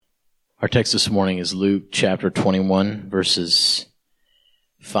Our text this morning is Luke chapter 21, verses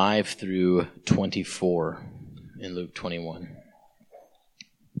 5 through 24 in Luke 21.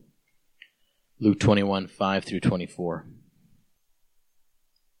 Luke 21, 5 through 24.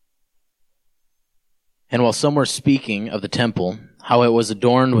 And while some were speaking of the temple, how it was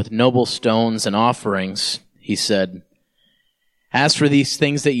adorned with noble stones and offerings, he said, "As for these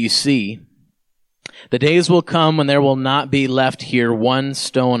things that you see, the days will come when there will not be left here one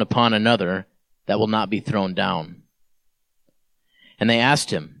stone upon another that will not be thrown down." And they asked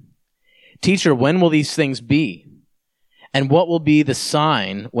him, "Teacher, when will these things be? And what will be the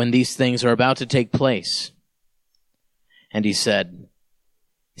sign when these things are about to take place?" And he said,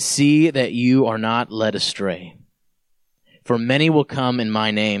 "See that you are not led astray. For many will come in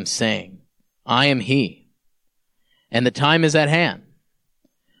my name, saying, 'I am he,' and the time is at hand.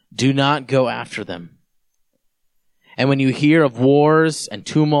 Do not go after them. And when you hear of wars and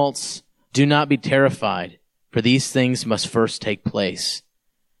tumults, do not be terrified, for these things must first take place,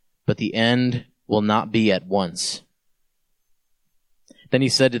 but the end will not be at once." Then he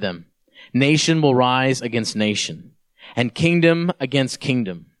said to them, "Nation will rise against nation, and kingdom against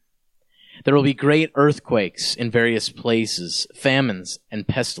kingdom. There will be great earthquakes in various places, famines and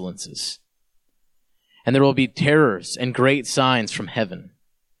pestilences. And there will be terrors and great signs from heaven.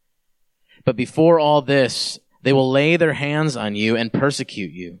 But before all this, they will lay their hands on you and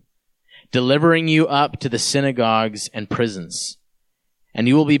persecute you, delivering you up to the synagogues and prisons. And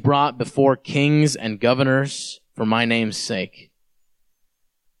you will be brought before kings and governors for my name's sake.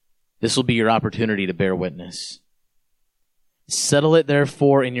 This will be your opportunity to bear witness. Settle it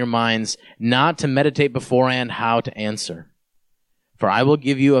therefore in your minds not to meditate beforehand how to answer. For I will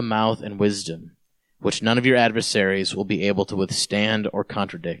give you a mouth and wisdom, which none of your adversaries will be able to withstand or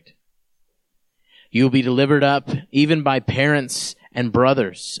contradict. You will be delivered up even by parents and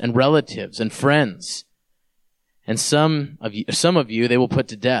brothers and relatives and friends. And some of you they will put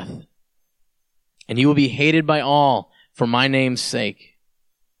to death. And you will be hated by all for my name's sake.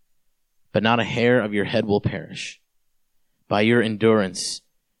 But not a hair of your head will perish. By your endurance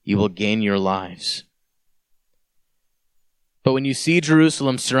you will gain your lives. But when you see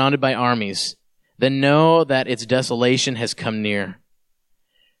Jerusalem surrounded by armies, then know that its desolation has come near.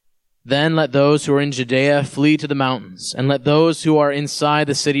 Then let those who are in Judea flee to the mountains, and let those who are inside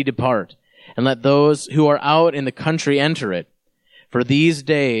the city depart, and let those who are out in the country enter it. For these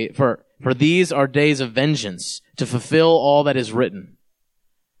are days of vengeance, to fulfill all that is written.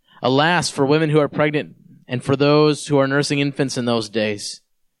 Alas, for women who are pregnant, and for those who are nursing infants in those days.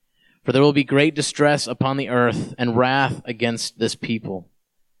 For there will be great distress upon the earth, and wrath against this people.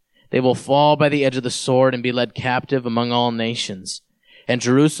 They will fall by the edge of the sword and be led captive among all nations. And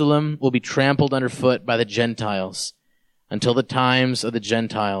Jerusalem will be trampled underfoot by the Gentiles until the times of the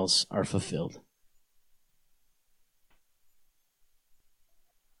Gentiles are fulfilled."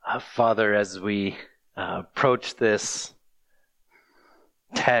 Father, as we approach this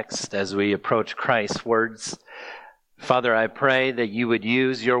text, as we approach Christ's words, Father, I pray that you would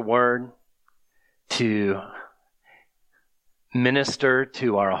use your word to minister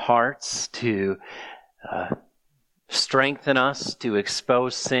to our hearts, to strengthen us, to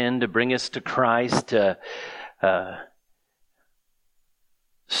expose sin, to bring us to Christ, to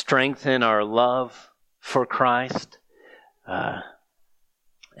strengthen our love for Christ,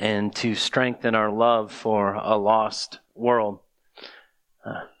 and to strengthen our love for a lost world.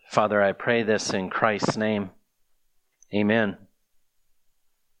 Father, I pray this in Christ's name. Amen.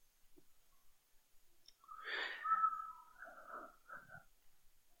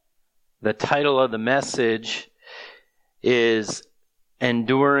 The title of the message is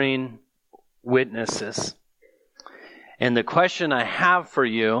Enduring Witnesses. And the question I have for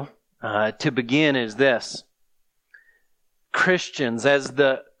you to begin is this. Christians, as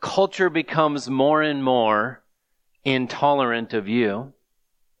the culture becomes more and more intolerant of you,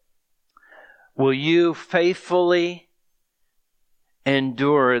 will you faithfully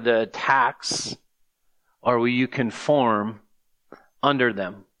endure the attacks, or will you conform under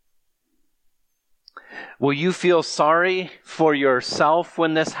them? Will you feel sorry for yourself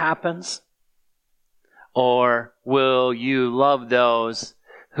when this happens? Or will you love those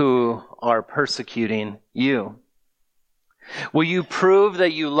who are persecuting you? Will you prove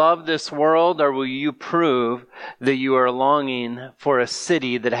that you love this world, or will you prove that you are longing for a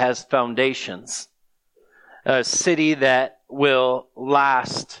city that has foundations? A city that will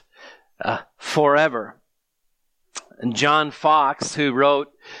last forever. And John Foxe, who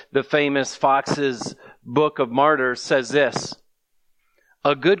wrote the famous Foxe's Book of Martyrs, says this: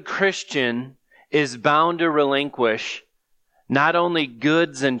 "A good Christian is bound to relinquish not only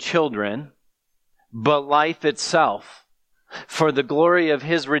goods and children, but life itself, for the glory of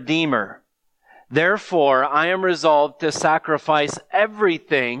his Redeemer. Therefore, I am resolved to sacrifice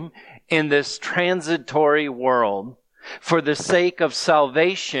everything in this transitory world for the sake of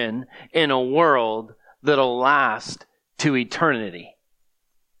salvation in a world that'll last to eternity.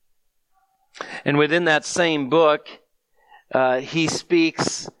 And within that same book, he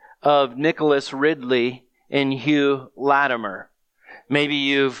speaks of Nicholas Ridley and Hugh Latimer. Maybe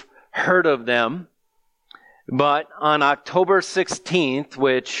you've heard of them, but on October 16th,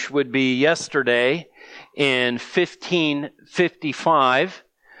 which would be yesterday in 1555,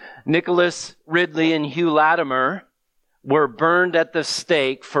 Nicholas Ridley and Hugh Latimer were burned at the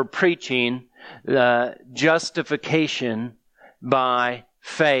stake for preaching the justification by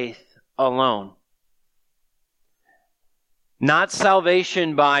faith alone. Not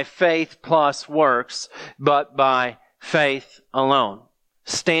salvation by faith plus works, but by faith alone.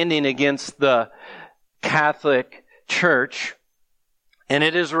 Standing against the Catholic Church. And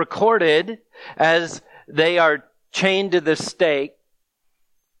it is recorded as they are chained to the stake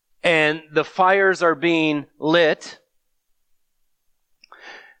and the fires are being lit.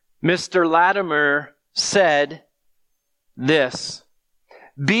 Mr. Latimer said this,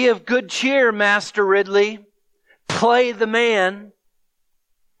 "Be of good cheer, Master Ridley. Play the man.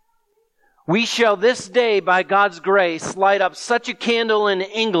 We shall this day, by God's grace, light up such a candle in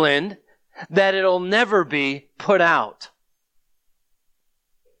England that it'll never be put out."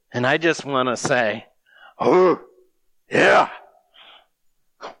 And I just want to say, oh, yeah.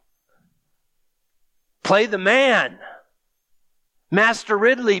 Play the man. Master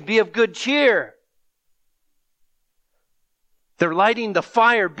Ridley, be of good cheer. They're lighting the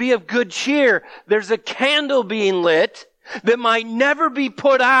fire. Be of good cheer. There's a candle being lit that might never be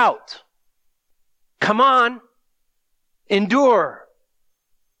put out. Come on. Endure.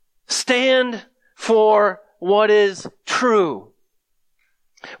 Stand for what is true.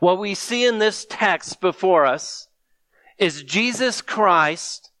 What we see in this text before us is Jesus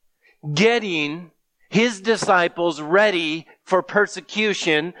Christ getting his disciples ready for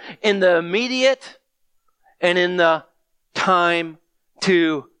persecution in the immediate and in the time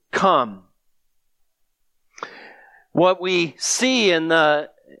to come. What we see in the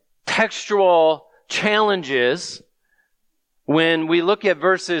textual challenges when we look at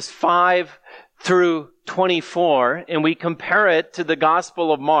verses 5 through 24 and we compare it to the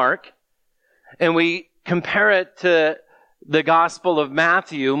Gospel of Mark and we compare it to the Gospel of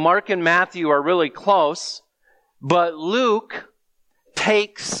Matthew. Mark and Matthew are really close, but Luke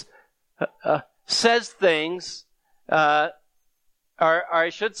says things, or I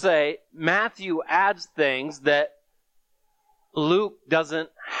should say, Matthew adds things that Luke doesn't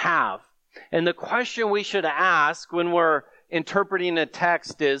have. And the question we should ask when we're interpreting a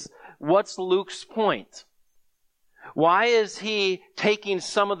text is, what's Luke's point? Why is he taking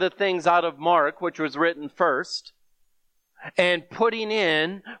some of the things out of Mark, which was written first, and putting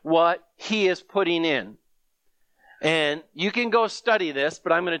in what he is putting in? And you can go study this,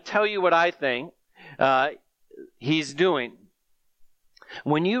 but I'm going to tell you what I think he's doing.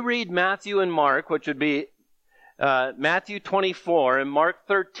 When you read Matthew and Mark, which would be Matthew 24 and Mark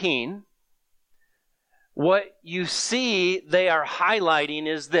 13, what you see they are highlighting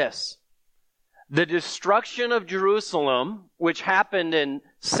is this. The destruction of Jerusalem, which happened in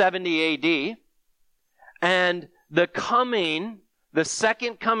 70 AD, and the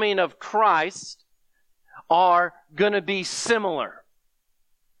second coming of Christ are going to be similar.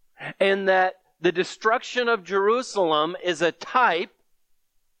 And that the destruction of Jerusalem is a type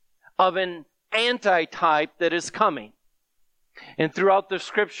of an antitype that is coming. And throughout the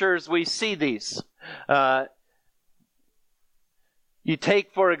scriptures we see these. You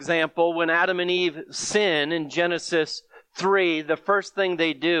take, for example, when Adam and Eve sin in Genesis 3, the first thing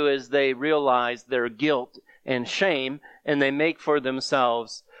they do is they realize their guilt and shame, and they make for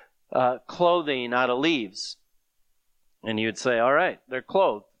themselves clothing out of leaves. And you'd say, all right, they're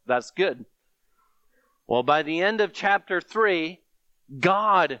clothed. That's good. Well, by the end of chapter 3,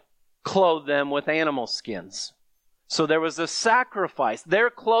 God clothed them with animal skins. So there was a sacrifice.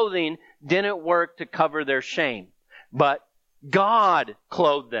 Their clothing didn't work to cover their shame, but God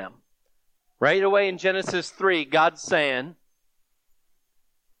clothed them. Right away in Genesis 3, God's saying,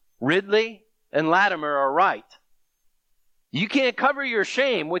 Ridley and Latimer are right. You can't cover your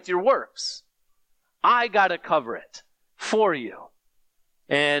shame with your works. I got to cover it for you.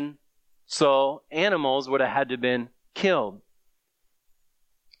 And so animals would have had to have been killed.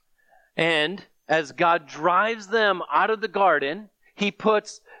 And as God drives them out of the garden, he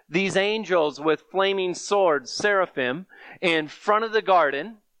puts these angels with flaming swords, seraphim, in front of the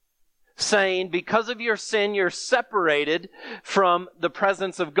garden, saying, because of your sin, you're separated from the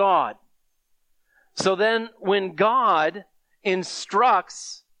presence of God. So then when God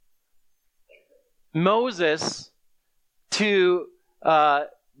instructs Moses to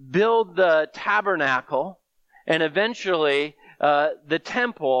build the tabernacle and eventually the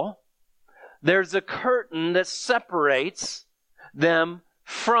temple, there's a curtain that separates them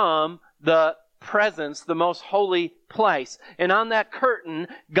from the presence, the most holy place. And on that curtain,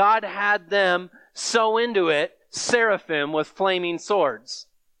 God had them sew into it seraphim with flaming swords.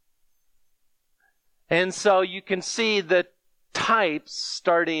 And so you can see the types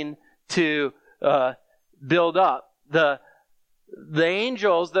starting to build up. The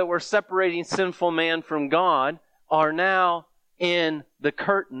angels that were separating sinful man from God are now in the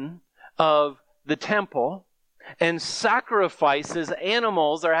curtain of the temple, and sacrifices,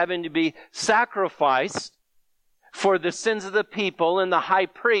 animals are having to be sacrificed for the sins of the people, and the high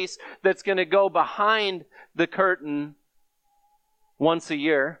priest that's going to go behind the curtain once a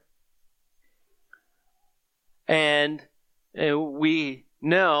year. And we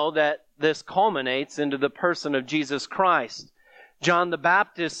know that this culminates into the person of Jesus Christ. John the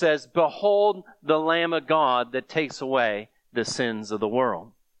Baptist says, "Behold the Lamb of God that takes away the sins of the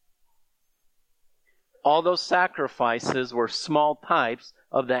world." All those sacrifices were small types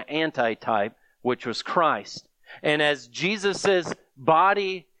of the antitype, which was Christ. And as Jesus'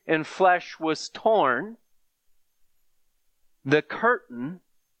 body and flesh was torn, the curtain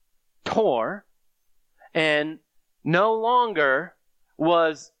tore, and no longer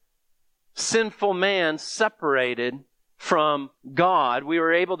was sinful man separated from God. We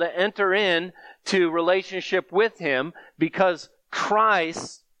were able to enter in to relationship with Him because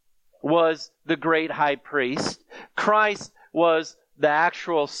Christ was the great high priest. Christ was the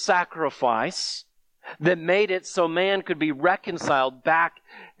actual sacrifice that made it so man could be reconciled back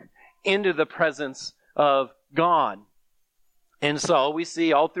into the presence of God. And so we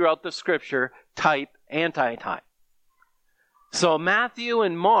see all throughout the Scripture type, antitype. So Matthew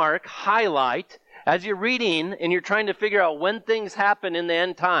and Mark highlight, as you're reading and you're trying to figure out when things happen in the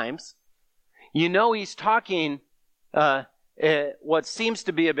end times, you know he's talking what seems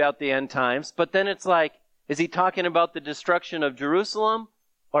to be about the end times, but then it's like, is he talking about the destruction of Jerusalem,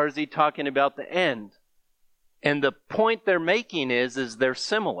 or is he talking about the end? And the point they're making is they're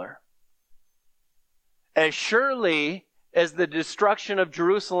similar. As surely as the destruction of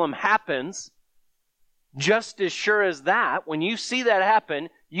Jerusalem happens, just as sure as that, when you see that happen,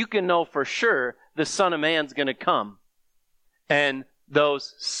 you can know for sure the Son of Man's going to come. And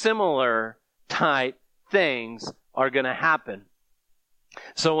those similar type things are going to happen.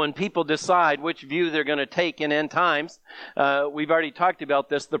 So when people decide which view they're going to take in end times, we've already talked about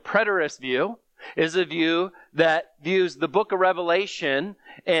this. The preterist view is a view that views the book of Revelation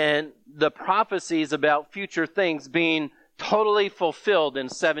and the prophecies about future things being totally fulfilled in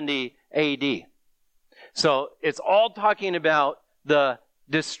 70 AD. So it's all talking about the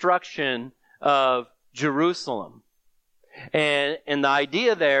destruction of Jerusalem. And the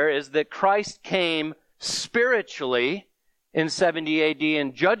idea there is that Christ came spiritually in 70 AD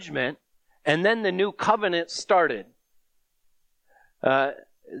in judgment, and then the new covenant started.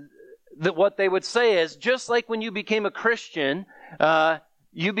 What they would say is, just like when you became a Christian,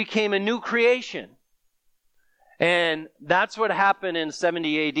 you became a new creation. And that's what happened in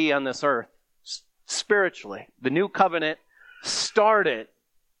 70 AD on this earth, spiritually. The new covenant started.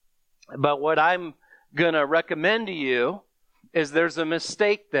 But what I'm going to recommend to you is there's a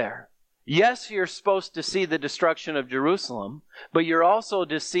mistake there. Yes, you're supposed to see the destruction of Jerusalem, but you're also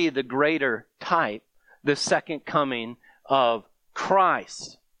to see the greater type, the second coming of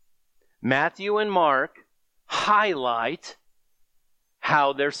Christ. Matthew and Mark highlight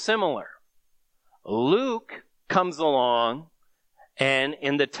how they're similar. Luke comes along, and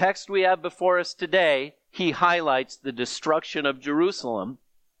in the text we have before us today, he highlights the destruction of Jerusalem,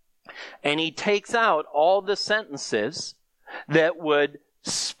 and he takes out all the sentences that would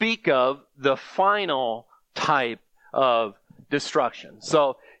speak of the final type of destruction.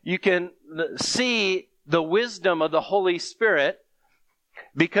 So you can see the wisdom of the Holy Spirit,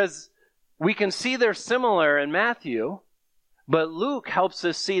 because we can see they're similar in Matthew, but Luke helps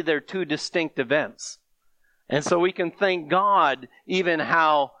us see they're two distinct events. And so we can thank God even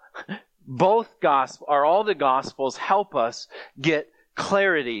how both gospel or all the gospels help us get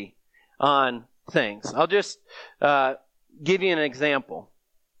clarity on things. I'll just give you an example.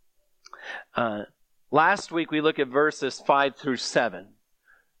 Last week we looked at verses 5 through 7.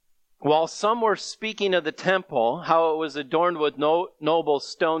 while some were speaking of the temple, how it was adorned with noble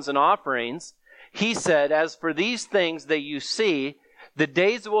stones and offerings, he said, as for these things that you see, the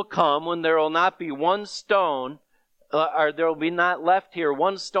days will come when there will not be one stone, or there will be not left here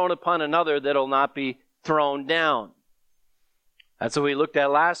one stone upon another that will not be thrown down. That's what we looked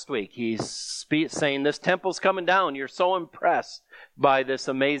at last week. He's saying this temple's coming down. You're so impressed by this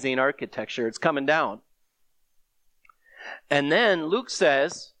amazing architecture. It's coming down. And then Luke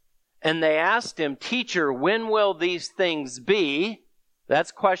says, and they asked him, Teacher, when will these things be?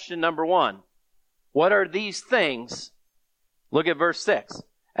 That's question number 1. What are these things? Look at verse 6.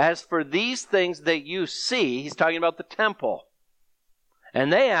 As for these things that you see, he's talking about the temple.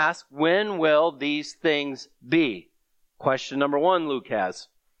 And they ask, when will these things be? Question number 1 Luke has.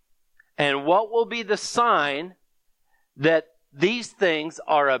 And what will be the sign that these things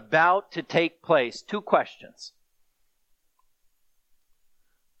are about to take place? 2 questions.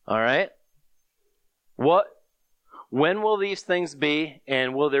 All right? When will these things be,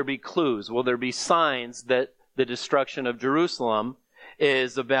 and will there be clues? Will there be signs that the destruction of Jerusalem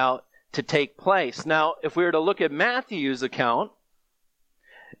is about to take place? Now, if we were to look at Matthew's account,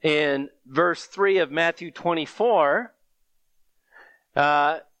 in verse 3 of Matthew 24,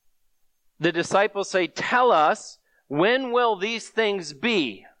 the disciples say, tell us, when will these things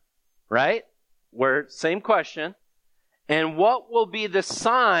be? Right? Same question. And what will be the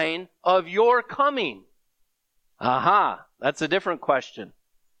sign of your coming? Aha, that's a different question.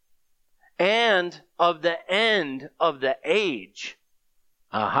 And of the end of the age.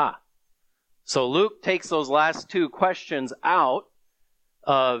 Aha. So Luke takes those last 2 questions out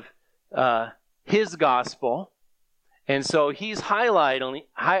of his gospel. And so he's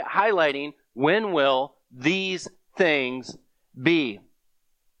highlighting when will these things be.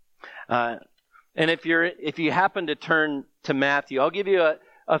 And if you happen to turn to Matthew, I'll give you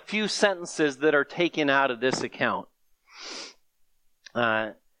a few sentences that are taken out of this account.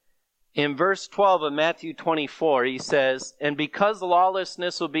 In verse 12 of Matthew 24, he says, and because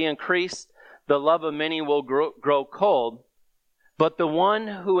lawlessness will be increased, the love of many will grow cold, but the one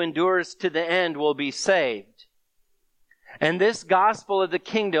who endures to the end will be saved. And this gospel of the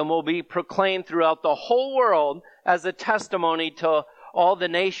kingdom will be proclaimed throughout the whole world as a testimony to all the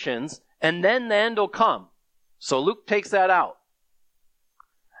nations, and then the end will come. So Luke takes that out.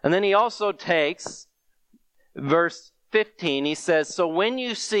 And then he also takes verse 15. He says, so when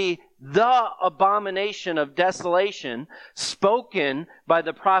you see the abomination of desolation spoken by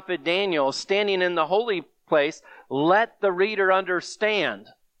the prophet Daniel standing in the holy place, let the reader understand.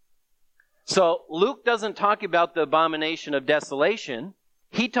 So Luke doesn't talk about the abomination of desolation.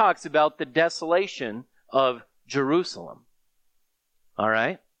 He talks about the desolation of Jerusalem. All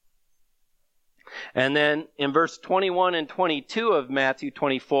right? And then in verse 21 and 22 of Matthew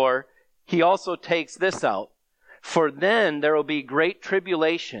 24, he also takes this out. For then there will be great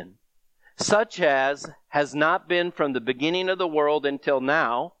tribulation, such as has not been from the beginning of the world until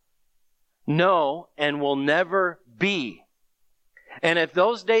now, no, and will never be. And if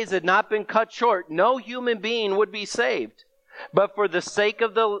those days had not been cut short, no human being would be saved. But for the sake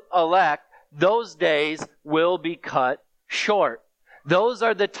of the elect, those days will be cut short. Those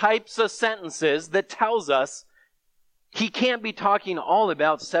are the types of sentences that tells us he can't be talking all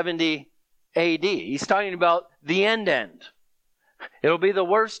about 70 AD. He's talking about the end. It'll be the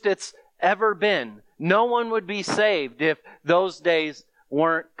worst it's ever been. No one would be saved if those days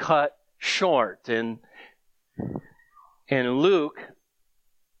weren't cut short. And Luke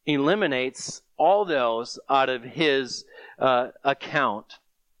eliminates all those out of his account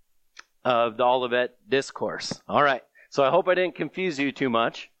of the Olivet Discourse. All right. So I hope I didn't confuse you too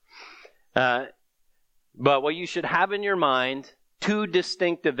much. But what you should have in your mind, 2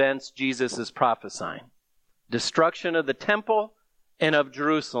 distinct events Jesus is prophesying. Destruction of the temple and of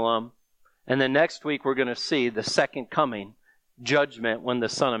Jerusalem. And then next week we're going to see the second coming, judgment when the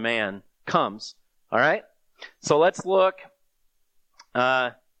Son of Man comes. All right? So let's look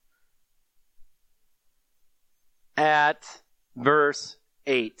at verse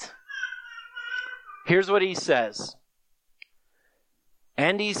 8. Here's what he says.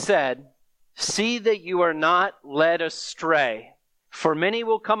 And he said, see that you are not led astray. For many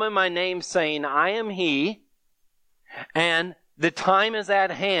will come in my name saying, I am he, and the time is at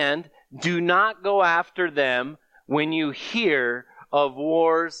hand. Do not go after them when you hear of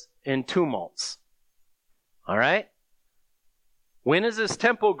wars and tumults. All right? When is this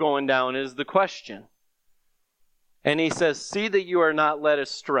temple going down is the question. And he says, see that you are not led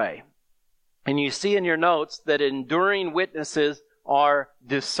astray. And you see in your notes that enduring witnesses are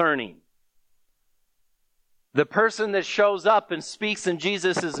discerning. The person that shows up and speaks in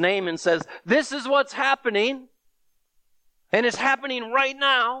Jesus' name and says, this is what's happening, and it's happening right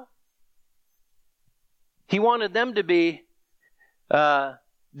now. He wanted them to be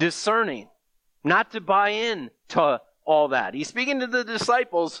discerning, not to buy in to all that. He's speaking to the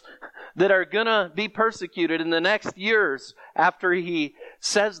disciples that are going to be persecuted in the next years after he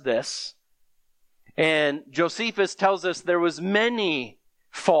says this. And Josephus tells us there was many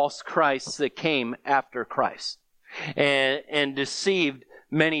false Christs that came after Christ and deceived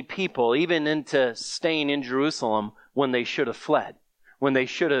many people, even into staying in Jerusalem when they should have fled, when they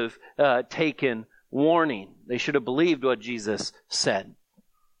should have taken warning. They should have believed what Jesus said.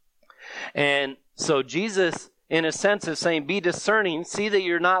 And so Jesus, in a sense, is saying, be discerning, see that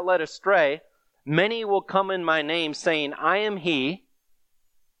you're not led astray. Many will come in my name saying, I am he,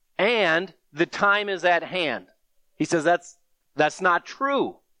 and the time is at hand. He says that's not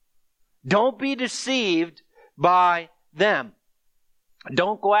true. Don't be deceived by them.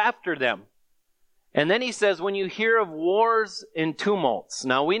 Don't go after them. And then he says, when you hear of wars and tumults.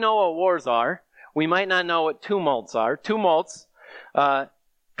 Now we know what wars are. We might not know what tumults are. Tumults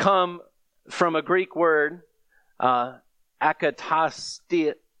come from a Greek word,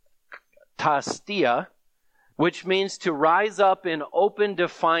 akatastia, which means to rise up in open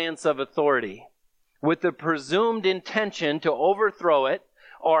defiance of authority, with the presumed intention to overthrow it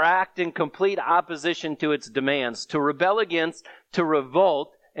or act in complete opposition to its demands, to rebel against, to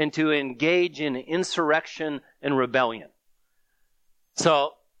revolt, and to engage in insurrection and rebellion.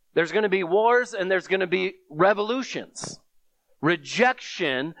 So there's going to be wars and there's going to be revolutions,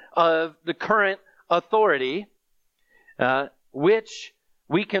 rejection of the current authority, which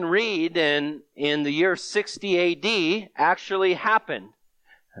we can read in the year 60 AD actually happened.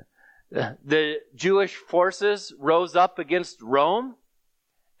 The Jewish forces rose up against Rome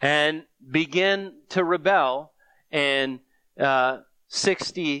and began to rebel in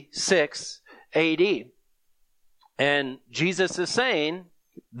 66 AD. And Jesus is saying,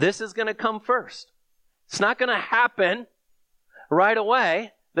 this is going to come first. It's not going to happen right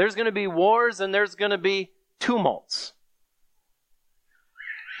away. There's going to be wars and there's going to be tumults.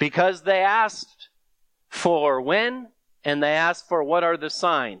 Because they asked for when, and they asked for what are the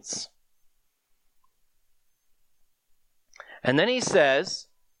signs. And then he says,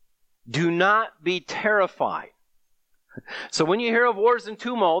 do not be terrified. So when you hear of wars and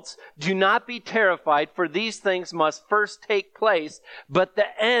tumults, do not be terrified, for these things must first take place, but the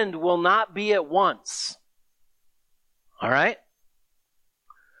end will not be at once. All right?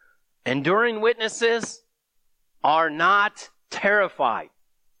 Enduring witnesses are not terrified.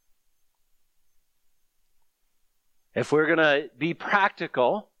 If we're going to be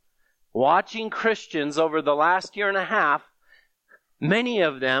practical, watching Christians over the last year and a half, many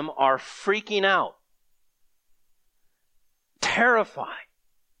of them are freaking out, terrified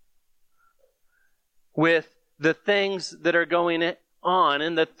with the things that are going on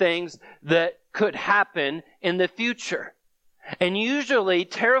and the things that could happen in the future. And usually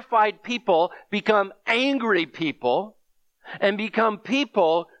terrified people become angry people and become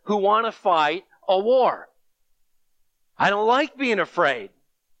people who want to fight a war. I don't like being afraid.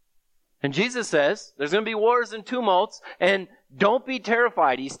 And Jesus says there's going to be wars and tumults, and don't be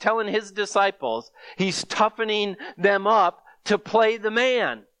terrified. He's telling his disciples, he's toughening them up to play the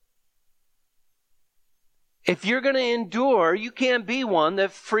man. If you're going to endure, you can't be one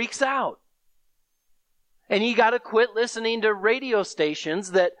that freaks out. And you got to quit listening to radio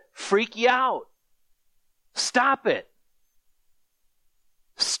stations that freak you out. Stop it.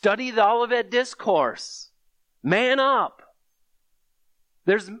 Study the Olivet Discourse. Man up.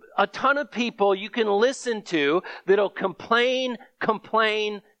 There's a ton of people you can listen to that'll complain,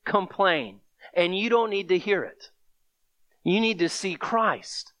 and you don't need to hear it. You need to see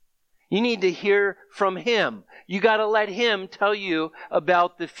Christ. You need to hear from him. You got to let him tell you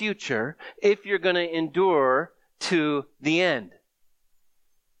about the future if you're going to endure to the end.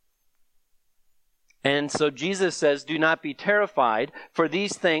 And so Jesus says, do not be terrified, for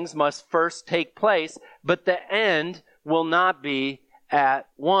these things must first take place, but the end will not be at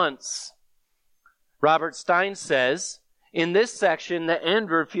once. Robert Stein says, in this section, the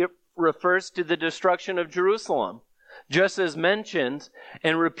end refers to the destruction of Jerusalem, just as mentioned,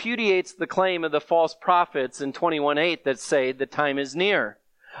 and repudiates the claim of the false prophets in 21:8 that say the time is near.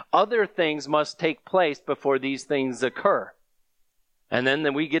 Other things must take place before these things occur. And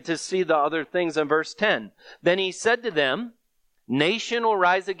then we get to see the other things in verse 10. Then he said to them, nation will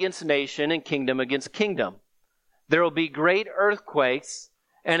rise against nation and kingdom against kingdom. There will be great earthquakes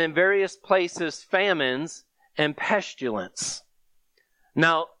and in various places famines and pestilence.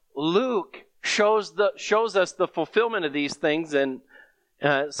 Now, Luke shows us the fulfillment of these things, and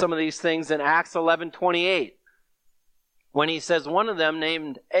some of these things in Acts 11:28. When he says, one of them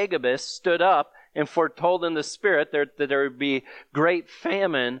named Agabus stood up and foretold in the Spirit that there would be great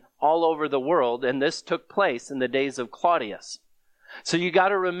famine all over the world, and this took place in the days of Claudius. So you got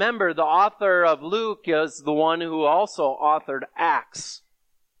to remember, the author of Luke is the one who also authored Acts.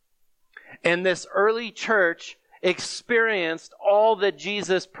 And this early church experienced all that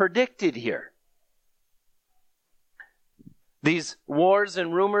Jesus predicted here. These wars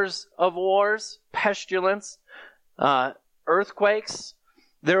and rumors of wars, pestilence, earthquakes,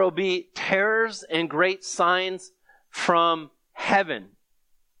 there will be terrors and great signs from heaven.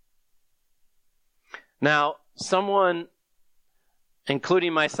 Now, someone,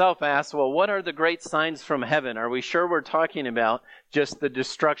 including myself, asked, well, what are the great signs from heaven? Are we sure we're talking about just the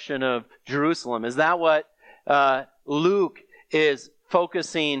destruction of Jerusalem? Is that what Luke is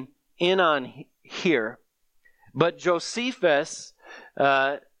focusing in on here? But Josephus,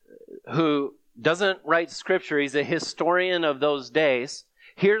 who doesn't write scripture, he's a historian of those days.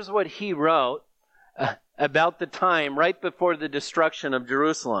 Here's what he wrote about the time right before the destruction of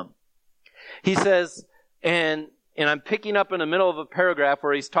Jerusalem. He says, and I'm picking up in the middle of a paragraph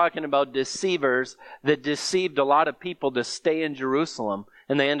where he's talking about deceivers that deceived a lot of people to stay in Jerusalem,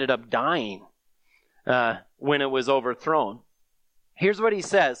 and they ended up dying when it was overthrown. Here's what he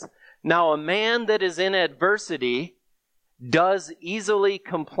says. Now, a man that is in adversity does easily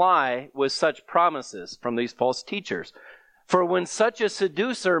comply with such promises from these false teachers. For when such a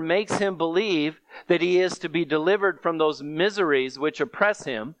seducer makes him believe that he is to be delivered from those miseries which oppress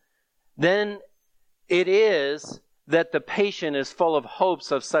him, then it is that the patient is full of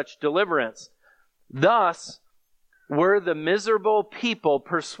hopes of such deliverance. Thus were the miserable people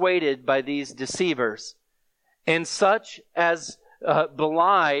persuaded by these deceivers, and such as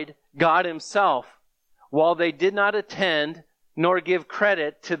belied God himself, while they did not attend nor give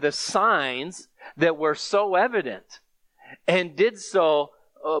credit to the signs that were so evident, and did so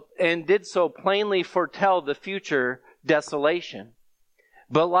plainly foretell the future desolation.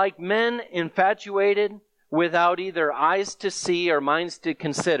 But like men infatuated, without either eyes to see or minds to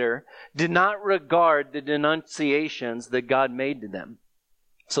consider, did not regard the denunciations that God made to them.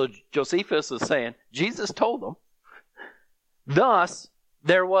 So Josephus is saying, Jesus told them. Thus,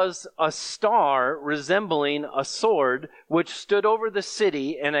 there was a star resembling a sword which stood over the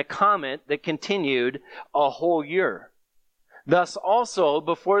city, and a comet that continued a whole year. Thus also,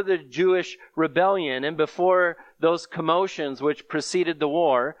 before the Jewish rebellion and before those commotions which preceded the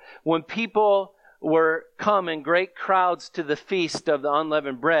war, when people were come in great crowds to the feast of the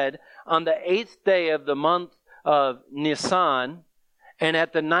unleavened bread, on the 8th day of the month of Nisan, and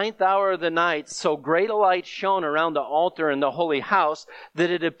at the 9th hour of the night, so great a light shone around the altar in the holy house that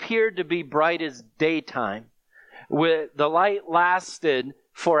it appeared to be bright as daytime. The light lasted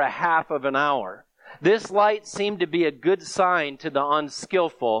for a half of an hour. This light seemed to be a good sign to the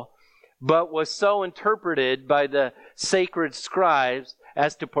unskillful, but was so interpreted by the sacred scribes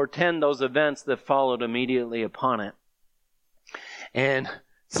as to portend those events that followed immediately upon it. And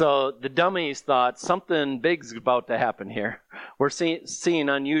so the dummies thought something big's about to happen here. We're seeing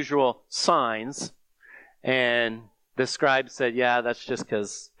unusual signs. And the scribes said, yeah, that's just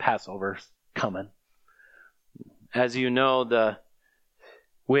because Passover's coming. As you know,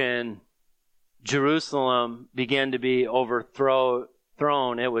 when Jerusalem began to be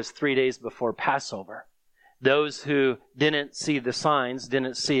overthrown, it was 3 days before Passover. Those who didn't see the signs,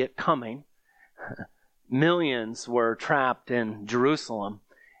 didn't see it coming, millions were trapped in Jerusalem,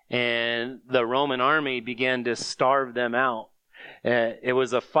 and the Roman army began to starve them out. It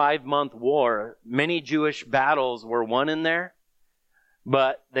was a 5-month war. Many Jewish battles were won in there,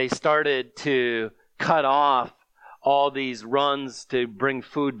 but they started to cut off all these runs to bring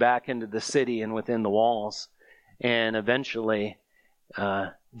food back into the city and within the walls. And eventually,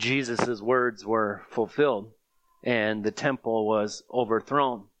 Jesus' words were fulfilled, and the temple was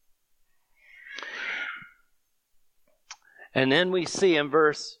overthrown. And then we see in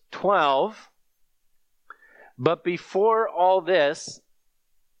verse 12, but before all this,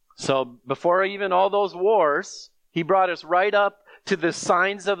 so before even all those wars, he brought us right up to the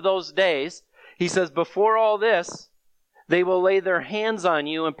signs of those days. He says, before all this, they will lay their hands on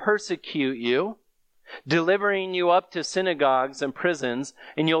you and persecute you, delivering you up to synagogues and prisons,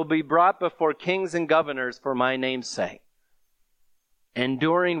 and you'll be brought before kings and governors for my name's sake.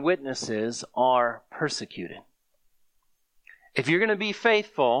 Enduring witnesses are persecuted. If you're going to be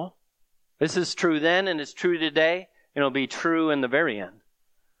faithful, this is true then and it's true today, and it'll be true in the very end.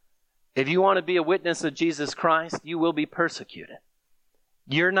 If you want to be a witness of Jesus Christ, you will be persecuted.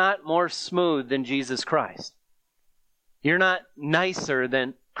 You're not more smooth than Jesus Christ. You're not nicer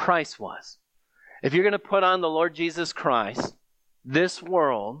than Christ was. If you're going to put on the Lord Jesus Christ, this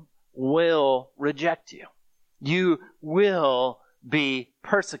world will reject you. You will be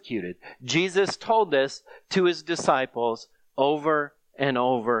persecuted. Jesus told this to his disciples over and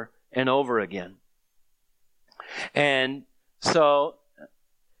over and over again. And so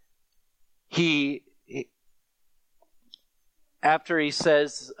after he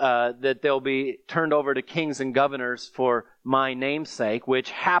says that they'll be turned over to kings and governors for my name's sake,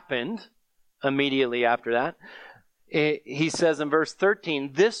 which happened immediately after that, he says in verse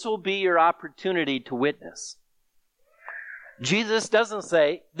 13, this will be your opportunity to witness. Jesus doesn't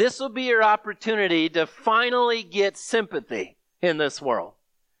say, this will be your opportunity to finally get sympathy in this world.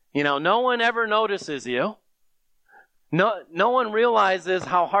 You know, no one ever notices you. No one realizes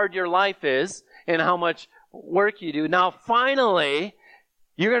how hard your life is and how much work you do. Now, finally,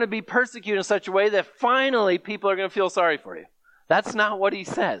 you're going to be persecuted in such a way that finally people are going to feel sorry for you. That's not what he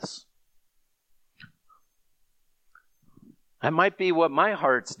says. That might be what my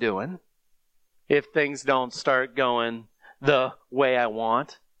heart's doing if things don't start going the way I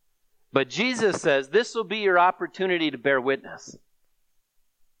want. But Jesus says, this will be your opportunity to bear witness.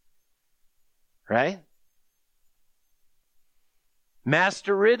 Right?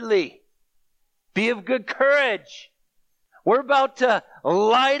 Master Ridley, be of good courage. We're about to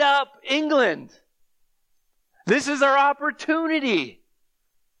light up England. This is our opportunity.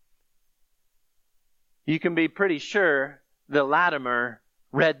 You can be pretty sure that Latimer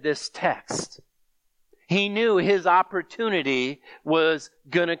read this text. He knew his opportunity was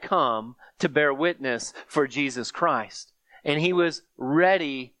going to come to bear witness for Jesus Christ. And he was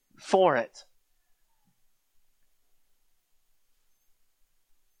ready for it.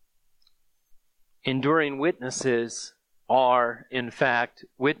 Enduring witnesses are, in fact,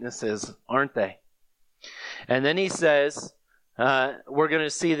 witnesses, aren't they? And then he says, we're going to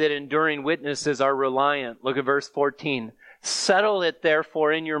see that enduring witnesses are reliant. Look at verse 14. Settle it,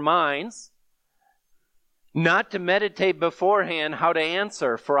 therefore, in your minds, not to meditate beforehand how to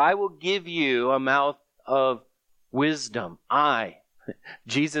answer, for I will give you a mouth of wisdom.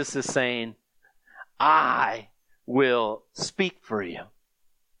 Jesus is saying, I will speak for you.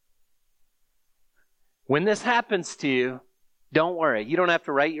 When this happens to you, don't worry. You don't have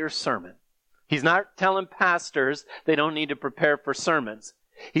to write your sermon. He's not telling pastors they don't need to prepare for sermons.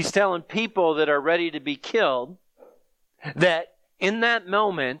 He's telling people that are ready to be killed that in that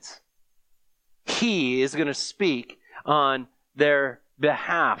moment, he is going to speak on their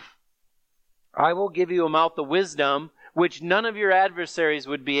behalf. I will give you a mouth of wisdom, which none of your adversaries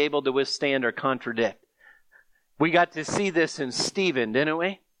would be able to withstand or contradict. We got to see this in Stephen, didn't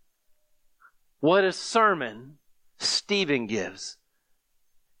we? What a sermon Stephen gives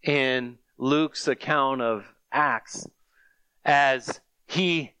in Luke's account of Acts as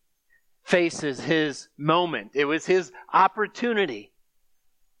he faces his moment. It was his opportunity.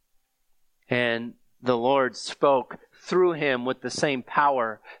 And the Lord spoke through him with the same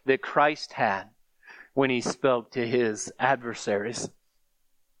power that Christ had when he spoke to his adversaries.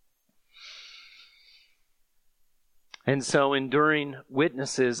 And so enduring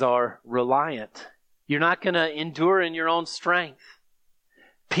witnesses are reliant. You're not going to endure in your own strength.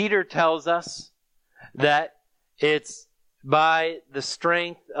 Peter tells us that it's by the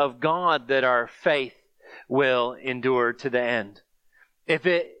strength of God that our faith will endure to the end.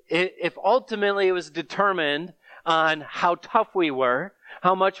 If ultimately it was determined on how tough we were,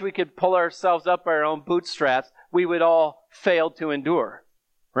 how much we could pull ourselves up by our own bootstraps, we would all fail to endure,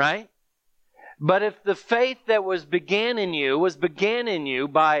 right? But if the faith that was began in you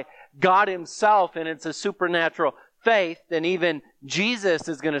by God himself, and it's a supernatural faith, then even Jesus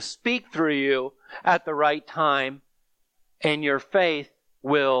is going to speak through you at the right time, and your faith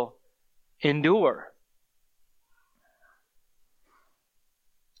will endure.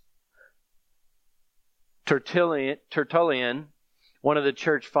 Tertullian, one of the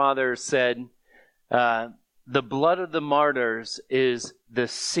church fathers, said, the blood of the martyrs is the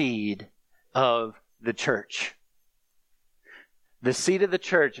seed of the church. The seed of the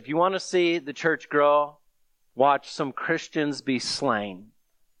church. If you want to see the church grow, watch some Christians be slain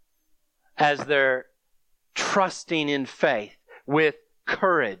as they're trusting in faith with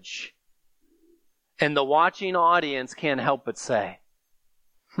courage. And the watching audience can't help but say,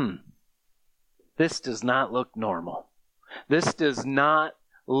 this does not look normal. This does not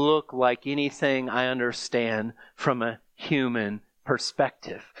look like anything I understand from a human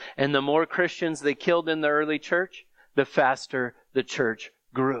perspective. And the more Christians they killed in the early church, the faster the church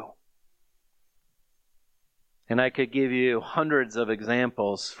grew. And I could give you hundreds of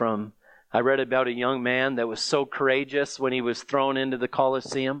examples I read about a young man that was so courageous when he was thrown into the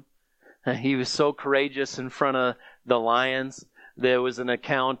Colosseum. He was so courageous in front of the lions. There was an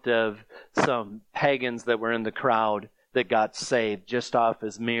account of some pagans that were in the crowd that got saved just off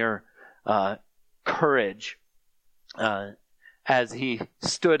his mere courage as he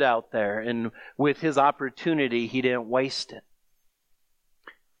stood out there. And with his opportunity, he didn't waste it.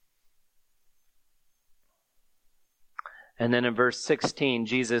 And then in verse 16,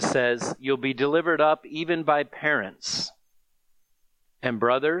 Jesus says, "You'll be delivered up even by parents and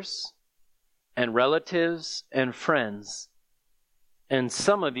brothers and relatives and friends. And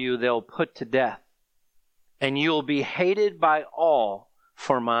some of you they'll put to death. And you'll be hated by all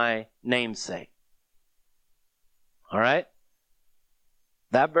for my name's sake." All right?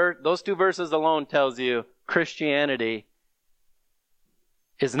 Those two verses alone tells you Christianity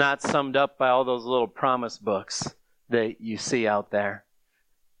is not summed up by all those little promise books that you see out there.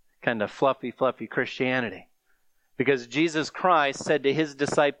 Kind of fluffy Christianity. Because Jesus Christ said to his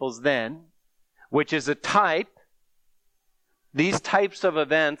disciples then, which is a type, these types of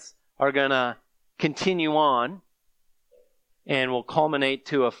events are going to continue on and will culminate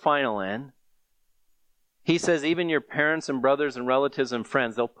to a final end. He says, even your parents and brothers and relatives and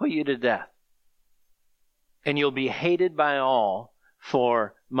friends, they'll put you to death. And you'll be hated by all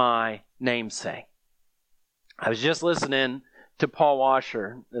for my name's sake. I was just listening to Paul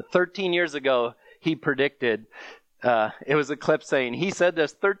Washer. 13 years ago, he predicted, it was a clip saying, he said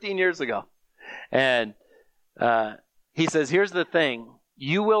this 13 years ago. And he says, here's the thing.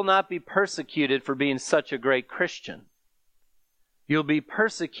 You will not be persecuted for being such a great Christian. You'll be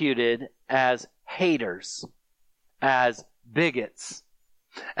persecuted as haters, as bigots,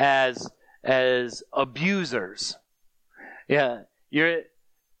 as abusers. Yeah,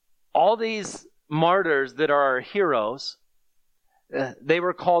 all these martyrs that are our heroes, they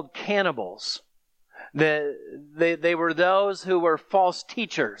were called cannibals. They were those who were false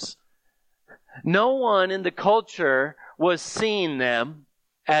teachers. No one in the culture was seeing them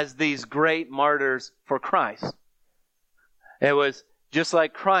as these great martyrs for Christ. It was just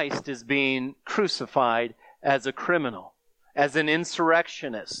like Christ is being crucified as a criminal, as an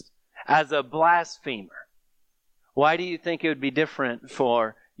insurrectionist, as a blasphemer. Why do you think it would be different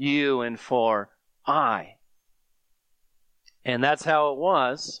for you and for I? And that's how it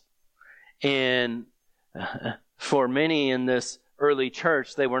was for many in this early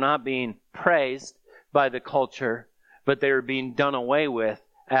church. They were not being praised by the culture, but they were being done away with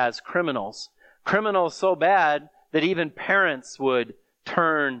as criminals. Criminals so bad that even parents would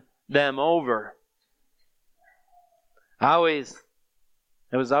turn them over. It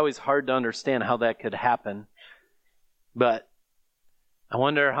was always hard to understand how that could happen. But I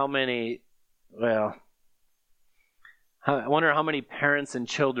wonder how many parents and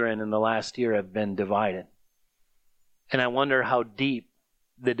children in the last year have been divided. And I wonder how deep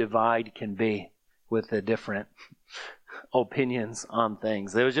the divide can be with the different opinions on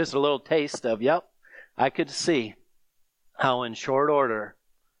things. There was just a little taste of, I could see how in short order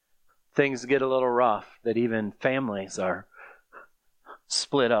things get a little rough, that even families are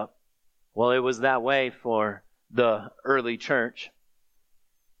split up. Well, it was that way for the early church.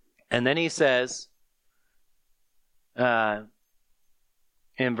 And then he says, in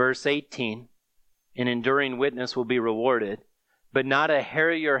verse 18, an enduring witness will be rewarded, but not a hair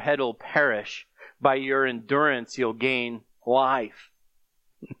of your head will perish. By your endurance you'll gain life.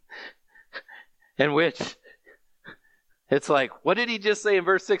 In which, it's like, what did he just say in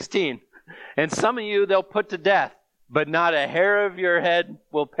verse 16? And some of you they'll put to death, but not a hair of your head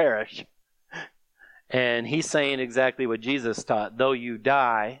will perish. And he's saying exactly what Jesus taught. Though you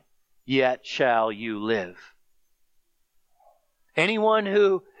die, yet shall you live. Anyone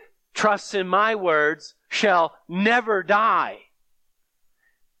who trusts in my words shall never die.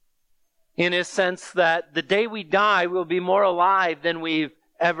 In a sense that the day we die, we'll be more alive than we've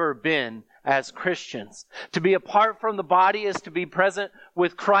ever been as Christians. To be apart from the body is to be present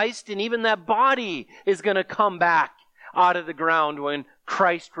with Christ, and even that body is going to come back out of the ground when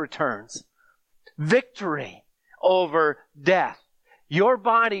Christ returns. Victory over death. Your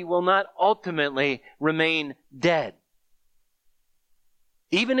body will not ultimately remain dead.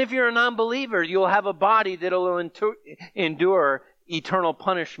 Even if you're a non-believer, you'll have a body that will endure eternal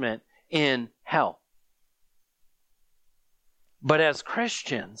punishment in hell. But as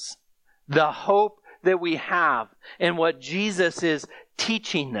Christians, the hope that we have and what Jesus is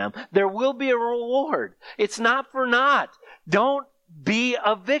teaching them, there will be a reward. It's not for naught. Don't be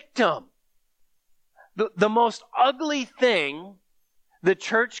a victim. The most ugly thing the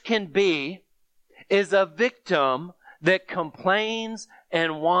church can be is a victim that complains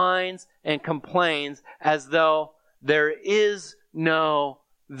and whines and complains as though there is no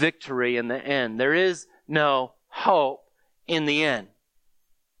victory in the end. There is no hope in the end.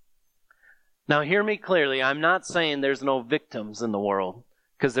 Now hear me clearly. I'm not saying there's no victims in the world,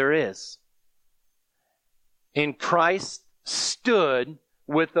 because there is. And Christ stood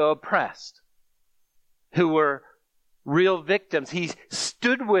with the oppressed, who were real victims. He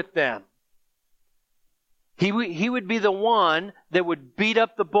stood with them. He would be the one that would beat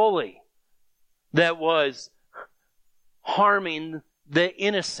up the bully that was harming the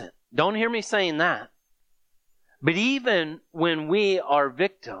innocent. Don't hear me saying that. But even when we are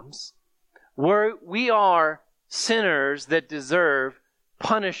victims, we are sinners that deserve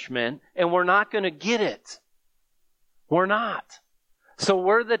punishment, and we're not going to get it. We're not. So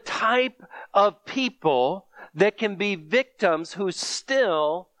we're the type of people that can be victims who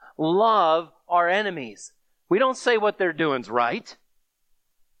still love our enemies. We don't say what they're doing's right,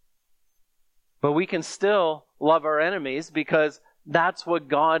 but we can still love our enemies because that's what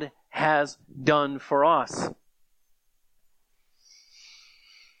God has done for us.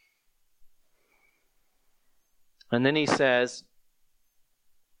 And then he says,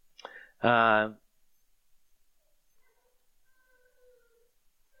 in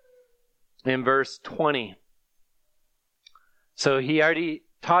verse 20. So he already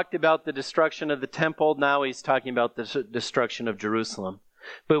talked about the destruction of the temple. Now he's talking about the destruction of Jerusalem.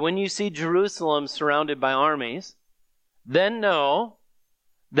 But when you see Jerusalem surrounded by armies, then know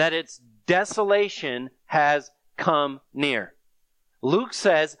that its desolation has come near. Luke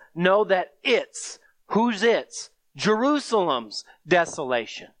says, know that it's. Who's it's? Jerusalem's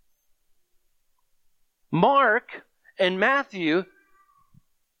desolation. Mark and Matthew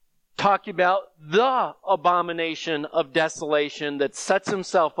talk about the abomination of desolation that sets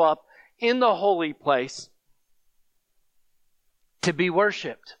himself up in the holy place to be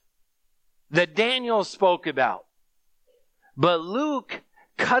worshipped, that Daniel spoke about. But Luke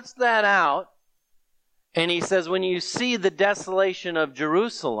cuts that out, and he says, when you see the desolation of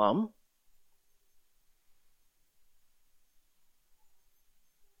Jerusalem,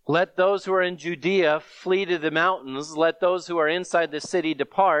 let those who are in Judea flee to the mountains. Let those who are inside the city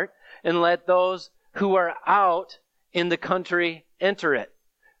depart. And let those who are out in the country enter it.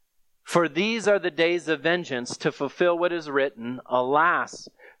 For these are the days of vengeance, to fulfill what is written. Alas,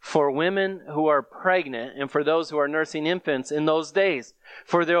 for women who are pregnant and for those who are nursing infants in those days.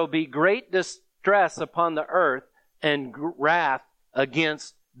 For there will be great distress upon the earth and wrath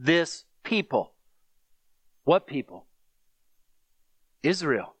against this people. What people?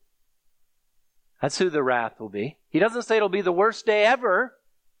 Israel. That's who the wrath will be. He doesn't say it'll be the worst day ever.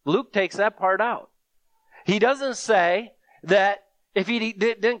 Luke takes that part out. He doesn't say that if he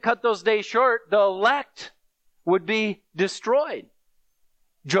didn't cut those days short, the elect would be destroyed.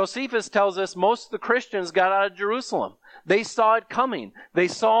 Josephus tells us most of the Christians got out of Jerusalem. They saw it coming. They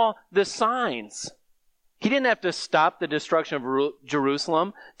saw the signs. He didn't have to stop the destruction of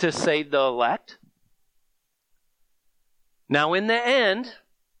Jerusalem to save the elect. Now in the end,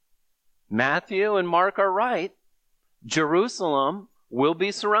 Matthew and Mark are right. Jerusalem will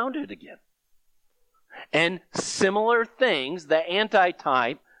be surrounded again. And similar things, the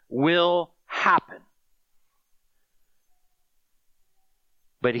antitype, will happen.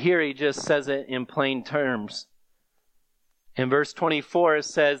 But here he just says it in plain terms. In verse 24 it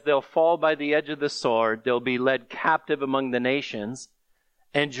says, they'll fall by the edge of the sword, they'll be led captive among the nations,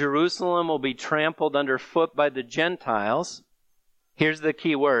 and Jerusalem will be trampled underfoot by the Gentiles. Here's the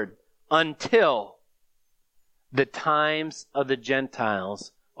key word. Until the times of the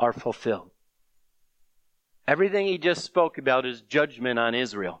Gentiles are fulfilled. Everything he just spoke about is judgment on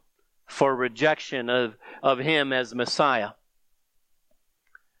Israel for rejection of him as Messiah.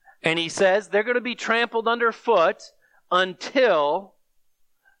 And he says they're going to be trampled underfoot until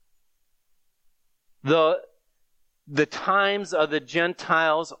the times of the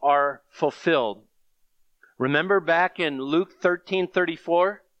Gentiles are fulfilled. Remember back in Luke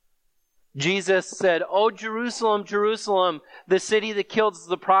 13:34? Jesus said, "O Jerusalem, Jerusalem, the city that kills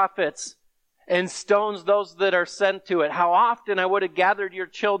the prophets and stones those that are sent to it. How often I would have gathered your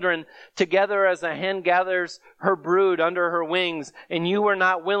children together as a hen gathers her brood under her wings, and you were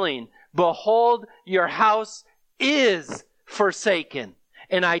not willing. Behold, your house is forsaken.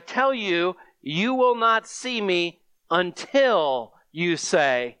 And I tell you, you will not see me until you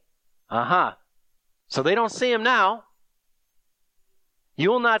say," aha. So they don't see him now. You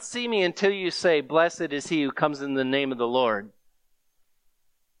will not see me until you say, "Blessed is he who comes in the name of the Lord."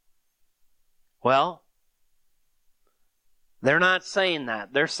 Well, They're not saying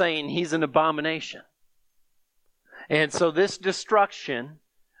that. They're saying he's an abomination. And so this destruction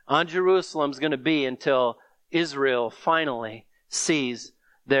on Jerusalem is going to be until Israel finally sees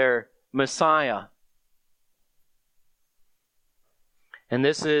their Messiah. And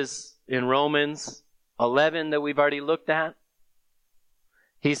this is in Romans 11 that we've already looked at.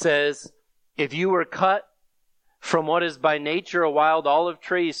 He says, if you were cut from what is by nature a wild olive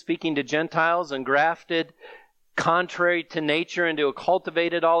tree, speaking to Gentiles, and grafted contrary to nature into a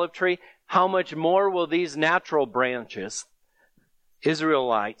cultivated olive tree, how much more will these natural branches,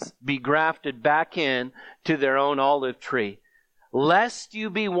 Israelites, be grafted back in to their own olive tree? Lest you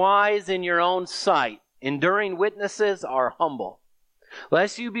be wise in your own sight. Enduring witnesses are humble.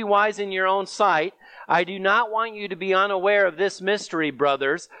 Lest you be wise in your own sight, I do not want you to be unaware of this mystery,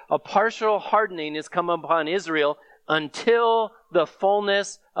 brothers. A partial hardening has come upon Israel until the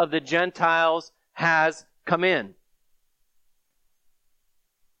fullness of the Gentiles has come in.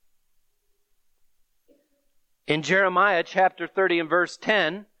 In Jeremiah chapter 30 and verse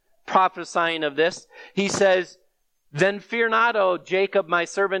 10, prophesying of this, he says, then fear not, O Jacob, my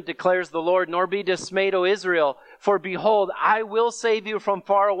servant, declares the Lord, nor be dismayed, O Israel. For behold, I will save you from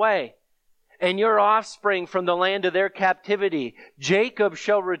far away, and your offspring from the land of their captivity. Jacob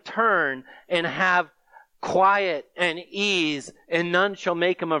shall return and have quiet and ease, and none shall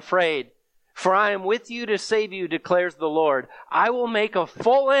make him afraid. For I am with you to save you, declares the Lord. I will make a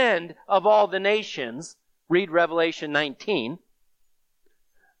full end of all the nations. Read Revelation 19.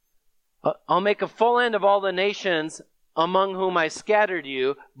 I'll make a full end of all the nations among whom I scattered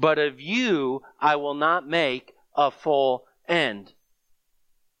you, but of you I will not make a full end.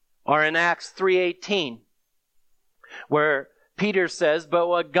 Or in Acts 3:18, where Peter says, but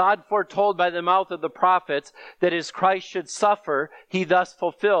what God foretold by the mouth of the prophets, that his Christ should suffer, he thus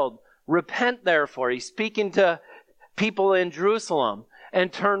fulfilled. Repent therefore, he's speaking to people in Jerusalem,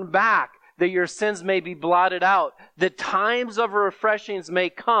 and turn back, that your sins may be blotted out, that times of refreshings may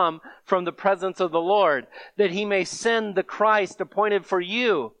come from the presence of the Lord, that he may send the Christ appointed for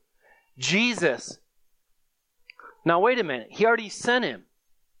you, Jesus. Now wait a minute, he already sent him,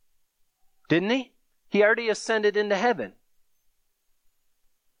 didn't he? He already ascended into heaven.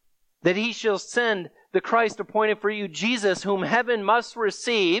 That he shall send the Christ appointed for you, Jesus, whom heaven must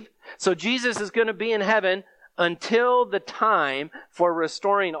receive. So Jesus is going to be in heaven until the time for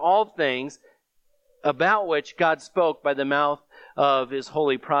restoring all things, about which God spoke by the mouth of his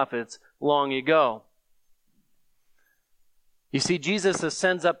holy prophets long ago. You see, Jesus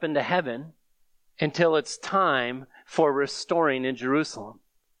ascends up into heaven until it's time for restoring in Jerusalem,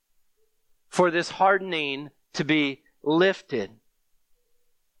 for this hardening to be lifted.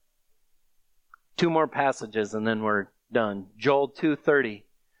 2 more passages and then we're done. Joel 2:30.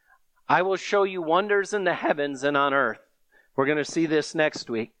 I will show you wonders in the heavens and on earth. We're going to see this next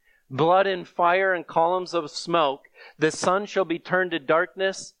week. Blood and fire and columns of smoke. The sun shall be turned to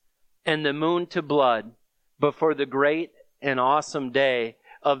darkness and the moon to blood before the great and awesome day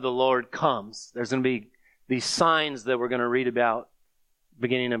of the Lord comes. There's going to be these signs that we're going to read about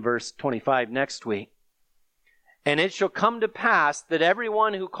beginning in verse 25 next week. And it shall come to pass that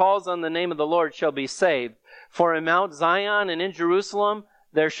everyone who calls on the name of the Lord shall be saved. For in Mount Zion and in Jerusalem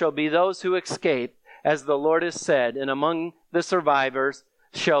there shall be those who escape, as the Lord has said, and among the survivors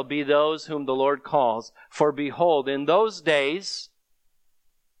shall be those whom the Lord calls. For behold, in those days,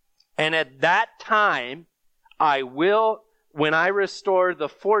 and at that time, I will, when I restore the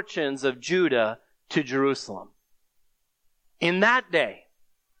fortunes of Judah to Jerusalem. In that day,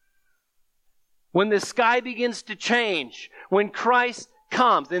 when the sky begins to change, when Christ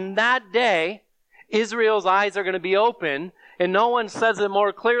comes, in that day, Israel's eyes are going to be open, and no one says it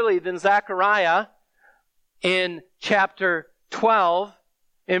more clearly than Zechariah in chapter 12.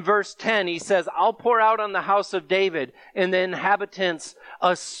 In verse 10, he says, I'll pour out on the house of David and the inhabitants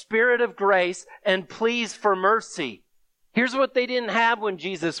a spirit of grace and pleas for mercy. Here's what they didn't have when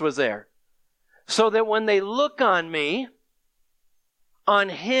Jesus was there. So that when they look on me, on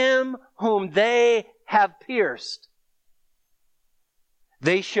him whom they have pierced,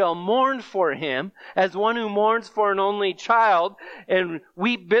 they shall mourn for him as one who mourns for an only child, and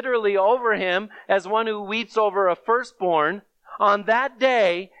weep bitterly over him as one who weeps over a firstborn. On that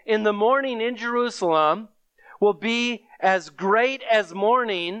day, in the morning in Jerusalem, will be as great as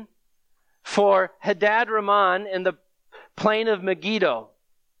mourning for Hadad-Rimmon in the plain of Megiddo.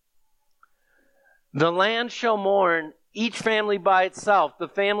 The land shall mourn, each family by itself, the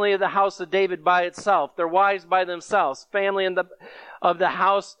family of the house of David by itself, their wives by themselves, family of the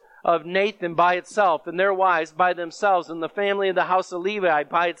house of Nathan by itself, and their wives by themselves, and the family of the house of Levi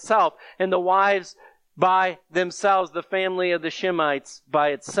by itself, and the wives by themselves, the family of the Shemites by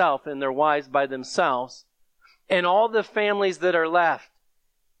itself, and their wives by themselves, and all the families that are left,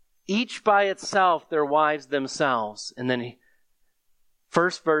 each by itself, their wives themselves. And then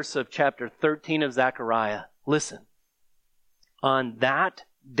first verse of chapter 13 of Zechariah. Listen. On that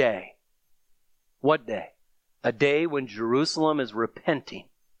day. What day? A day when Jerusalem is repenting.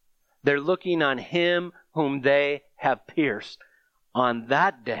 They're looking on him whom they have pierced. On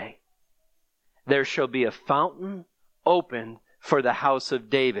that day, there shall be a fountain opened for the house of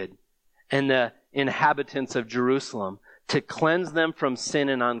David and the inhabitants of Jerusalem, to cleanse them from sin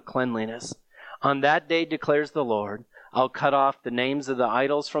and uncleanliness. On that day, declares the Lord, I'll cut off the names of the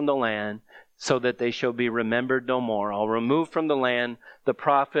idols from the land, so that they shall be remembered no more. I'll remove from the land the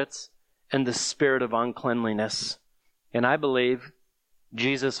prophets and the spirit of uncleanliness. And I believe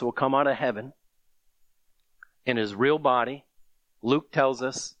Jesus will come out of heaven in his real body. Luke tells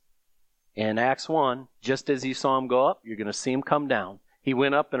us in Acts 1, just as you saw him go up, you're going to see him come down. He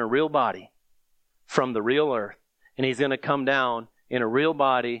went up in a real body from the real earth. And he's going to come down in a real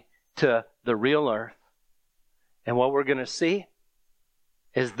body to the real earth. And what we're going to see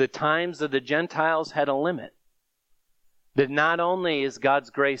is the times of the Gentiles had a limit. That not only is God's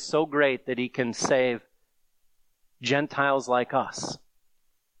grace so great that he can save Gentiles like us,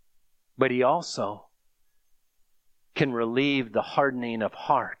 but he also can relieve the hardening of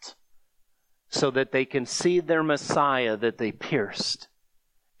heart so that they can see their Messiah that they pierced,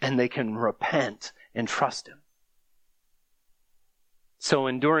 and they can repent and trust him. So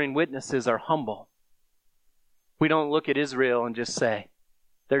enduring witnesses are humble. We don't look at Israel and just say,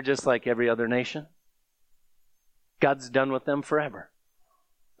 they're just like every other nation. God's done with them forever.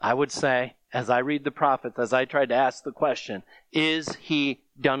 I would say, as I read the prophets, as I tried to ask the question, is he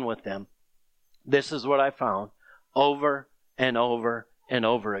done with them? This is what I found over and over and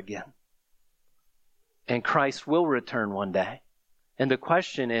over again. And Christ will return one day. And the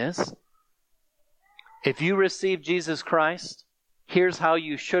question is, if you receive Jesus Christ, here's how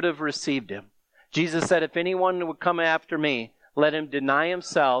you should have received him. Jesus said, if anyone would come after me, let him deny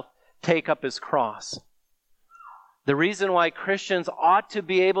himself, take up his cross. The reason why Christians ought to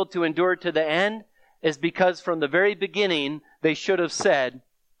be able to endure to the end is because from the very beginning, they should have said,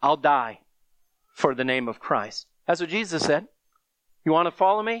 I'll die for the name of Christ. That's what Jesus said. You want to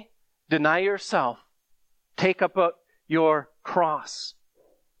follow me? Deny yourself. Take up your cross.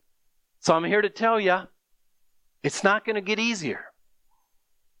 So I'm here to tell you, it's not going to get easier.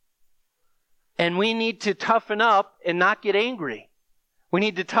 And we need to toughen up and not get angry. We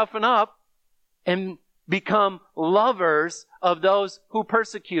need to toughen up and become lovers of those who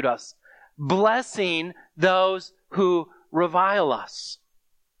persecute us, blessing those who revile us,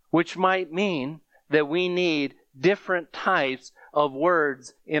 which might mean that we need different types of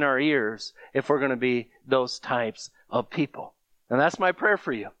words in our ears if we're going to be those types of people. And that's my prayer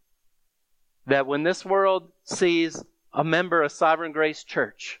for you, that when this world sees a member of Sovereign Grace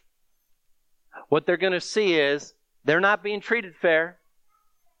Church, what they're going to see is they're not being treated fair,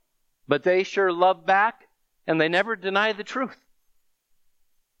 but they sure love back, and they never deny the truth.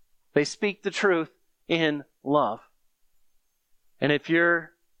 They speak the truth in love. And if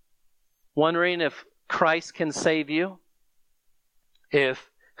you're wondering if Christ can save you, if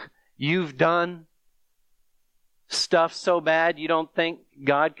you've done stuff so bad you don't think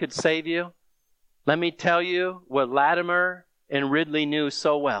God could save you, let me tell you what Latimer and Ridley knew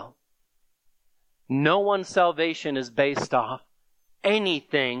so well. No one's salvation is based off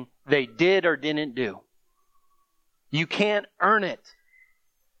anything they did or didn't do. You can't earn it.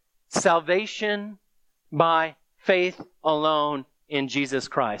 Salvation by faith alone in Jesus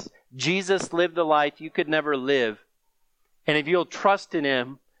Christ. Jesus lived a life you could never live. And if you'll trust in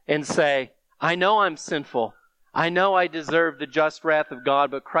him and say, I know I'm sinful. I know I deserve the just wrath of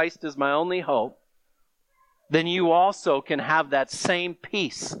God, but Christ is my only hope. Then you also can have that same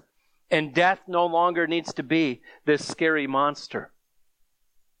peace. And death no longer needs to be this scary monster.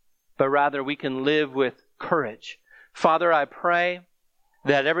 But rather we can live with courage. Father, I pray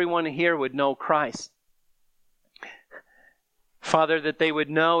that everyone here would know Christ. Father, that they would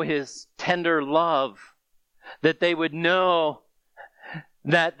know his tender love. That they would know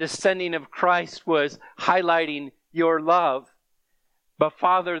that the sending of Christ was highlighting your love. But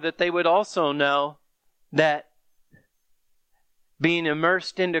Father, that they would also know that being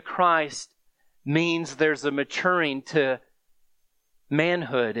immersed into Christ means there's a maturing to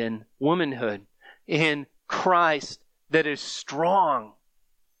manhood and womanhood in Christ that is strong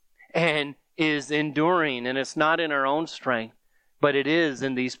and is enduring. And it's not in our own strength, but it is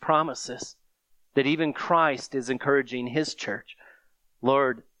in these promises that even Christ is encouraging his church.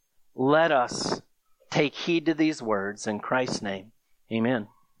 Lord, let us Take heed to these words in Christ's name. Amen.